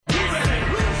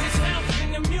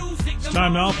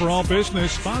Time now for All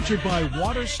Business, sponsored by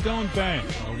Waterstone Bank,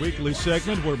 a weekly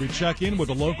segment where we check in with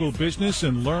a local business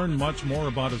and learn much more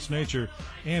about its nature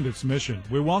and its mission.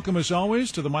 We welcome, as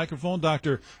always, to the microphone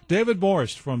Dr. David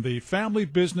Borst from the Family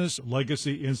Business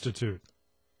Legacy Institute.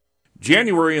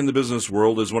 January in the business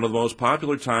world is one of the most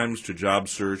popular times to job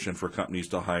search and for companies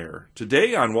to hire.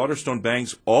 Today on Waterstone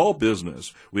Bank's All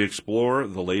Business, we explore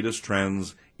the latest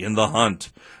trends in the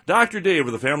hunt. Dr. Dave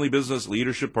of the Family Business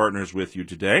Leadership Partners with you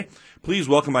today. Please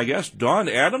welcome my guest, Dawn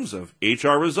Adams of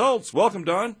HResults. Welcome,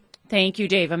 Dawn. Thank you,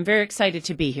 Dave. I'm very excited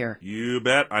to be here. You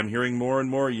bet. I'm hearing more and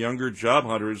more younger job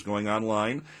hunters going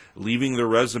online, leaving their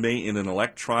resume in an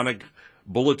electronic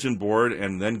bulletin board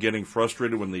and then getting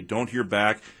frustrated when they don't hear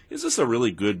back. Is this a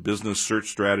really good business search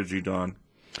strategy, Dawn?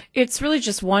 It's really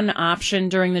just one option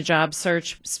during the job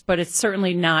search, but it's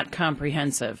certainly not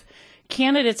comprehensive.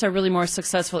 Candidates are really more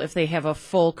successful if they have a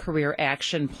full career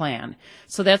action plan.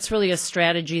 So that's really a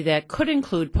strategy that could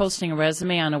include posting a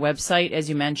resume on a website, as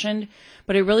you mentioned,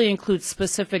 but it really includes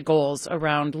specific goals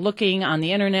around looking on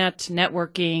the internet,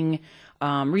 networking,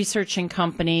 researching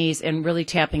companies, and really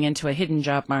tapping into a hidden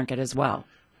job market as well.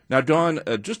 Now, Dawn,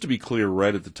 just to be clear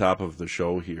right at the top of the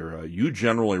show here, you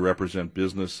generally represent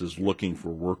businesses looking for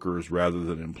workers rather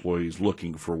than employees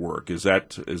looking for work. Is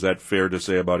that fair to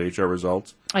say about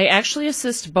HResults? I actually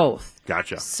assist both.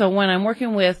 Gotcha. So when I'm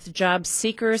working with job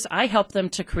seekers, I help them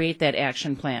to create that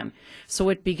action plan. So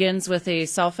it begins with a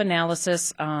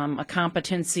self-analysis, a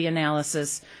competency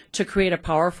analysis to create a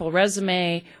powerful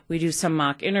resume. We do some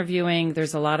mock interviewing.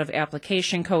 There's a lot of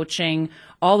application coaching,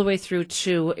 all the way through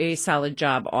to a solid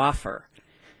job offer.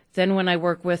 Then when I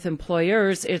work with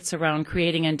employers, it's around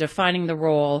creating and defining the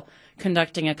role,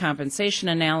 conducting a compensation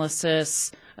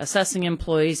analysis, assessing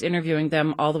employees, interviewing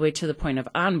them, all the way to the point of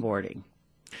onboarding.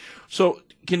 So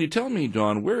can you tell me,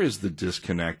 Dawn, where is the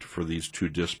disconnect for these two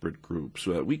disparate groups?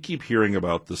 We keep hearing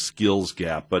about the skills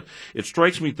gap, but it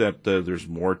strikes me that there's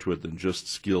more to it than just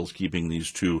skills keeping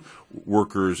these two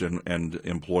workers and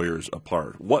employers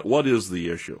apart. What is the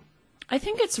issue? I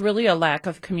think it's really a lack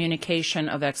of communication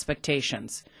of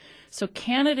expectations. So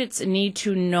candidates need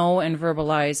to know and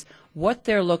verbalize what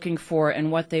they're looking for and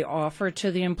what they offer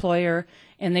to the employer,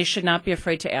 and they should not be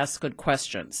afraid to ask good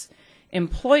questions.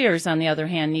 Employers, on the other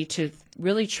hand, need to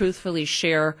really truthfully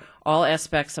share all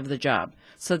aspects of the job.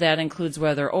 So that includes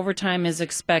whether overtime is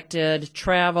expected,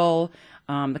 travel,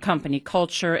 the company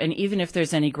culture, and even if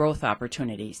there's any growth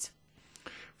opportunities.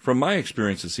 From my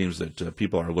experience, it seems that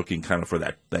people are looking kind of for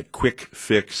that quick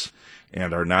fix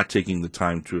and are not taking the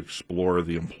time to explore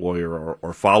the employer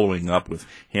or following up with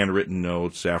handwritten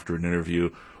notes after an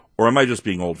interview. Or am I just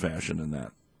being old-fashioned in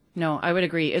that? No, I would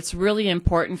agree. It's really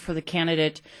important for the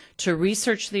candidate to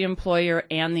research the employer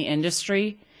and the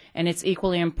industry, and it's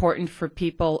equally important for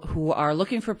people who are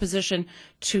looking for a position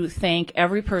to thank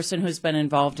every person who's been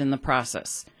involved in the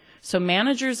process. So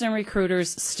managers and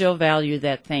recruiters still value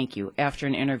that thank you after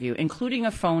an interview, including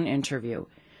a phone interview.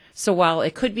 So while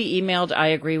it could be emailed, I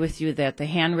agree with you that the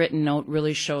handwritten note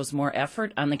really shows more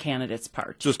effort on the candidate's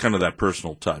part. Just kind of that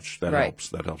personal touch. That right. helps.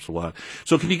 That helps a lot.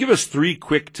 So can you give us 3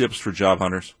 quick tips for job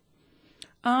hunters?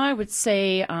 I would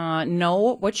say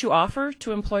know what you offer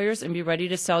to employers and be ready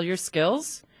to sell your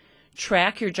skills.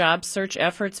 Track your job search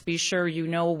efforts. Be sure you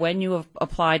know when you have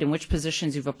applied and which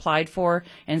positions you've applied for,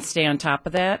 and stay on top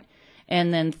of that.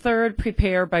 And then third,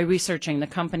 prepare by researching the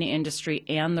company, industry,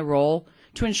 and the role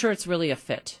to ensure it's really a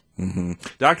fit. Mm-hmm.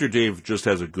 Dr. Dave just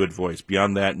has a good voice.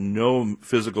 Beyond that, no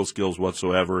physical skills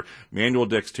whatsoever. Manual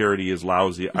dexterity is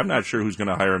lousy. I'm not sure who's going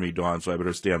to hire me, Dawn, so I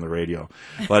better stay on the radio.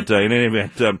 But in any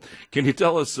event, can you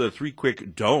tell us 3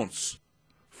 quick don'ts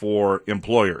for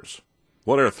employers?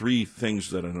 What are 3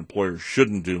 things that an employer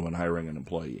shouldn't do when hiring an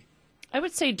employee? I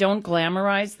would say don't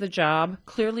glamorize the job.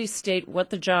 Clearly state what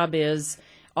the job is,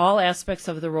 all aspects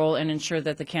of the role, and ensure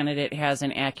that the candidate has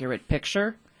an accurate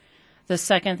picture. The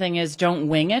second thing is don't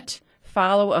wing it.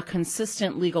 Follow a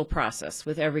consistent legal process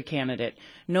with every candidate.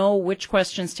 Know which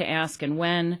questions to ask and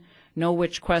when. Know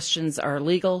which questions are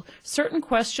legal. Certain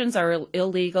questions are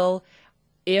illegal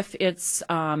if it's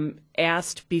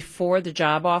asked before the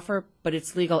job offer, but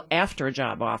it's legal after a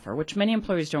job offer, which many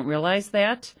employers don't realize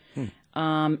that.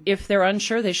 If they're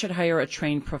unsure, they should hire a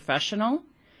trained professional.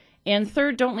 And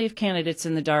third, don't leave candidates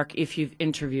in the dark if you've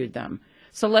interviewed them.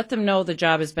 So let them know the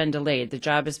job has been delayed, the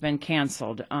job has been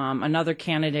canceled, another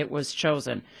candidate was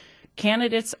chosen.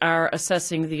 Candidates are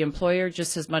assessing the employer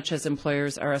just as much as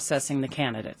employers are assessing the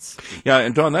candidates. Yeah,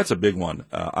 and Dawn, that's a big one.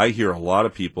 I hear a lot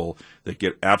of people that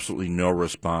get absolutely no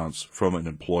response from an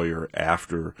employer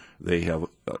after they have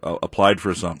applied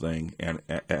for something and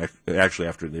actually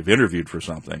after they've interviewed for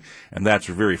something, and that's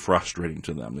very frustrating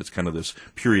to them. It's kind of this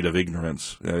period of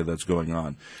ignorance that's going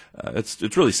on.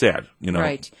 It's really sad, you know.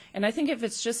 Right. And I think if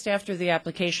it's just after the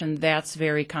application, that's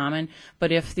very common.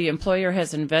 But if the employer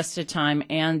has invested time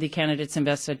and the candidate's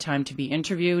invested time to be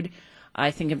interviewed,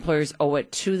 I think employers owe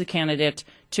it to the candidate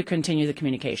to continue the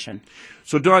communication.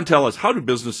 So, Dawn, tell us, how do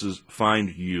businesses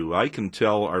find you? I can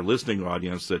tell our listening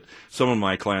audience that some of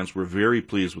my clients were very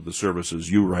pleased with the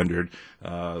services you rendered.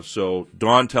 So,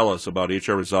 Dawn, tell us about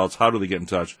HR Results. How do they get in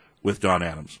touch with Dawn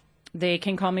Adams? They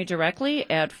can call me directly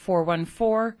at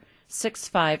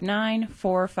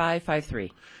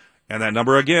 414-659-4553. And that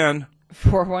number again?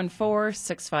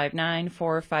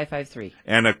 414-659-4553.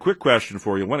 And a quick question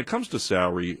for you. When it comes to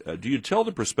salary, do you tell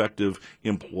the prospective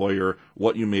employer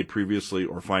what you made previously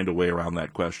or find a way around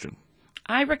that question?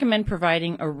 I recommend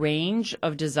providing a range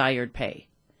of desired pay.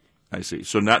 I see.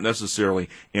 So not necessarily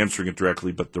answering it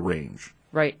directly, but the range.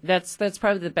 Right. That's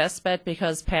probably the best bet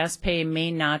because past pay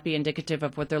may not be indicative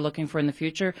of what they're looking for in the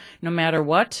future. No matter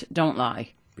what, don't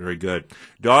lie. Very good.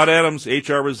 Dawn Adams,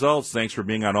 HR Results, thanks for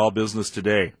being on All Business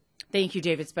today. Thank you,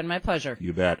 Dave. It's been my pleasure.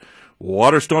 You bet.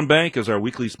 Waterstone Bank is our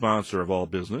weekly sponsor of All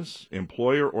Business.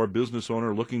 Employer or business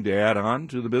owner looking to add on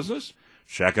to the business?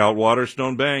 Check out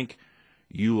Waterstone Bank.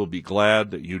 You will be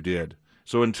glad that you did.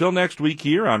 So until next week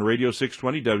here on Radio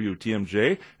 620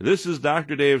 WTMJ, this is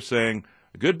Dr. Dave saying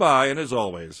goodbye, and as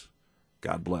always,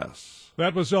 God bless.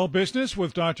 That was All Business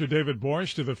with Dr. David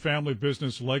Borst of the Family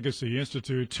Business Legacy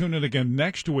Institute. Tune in again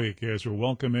next week as we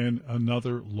welcome in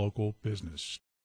another local business.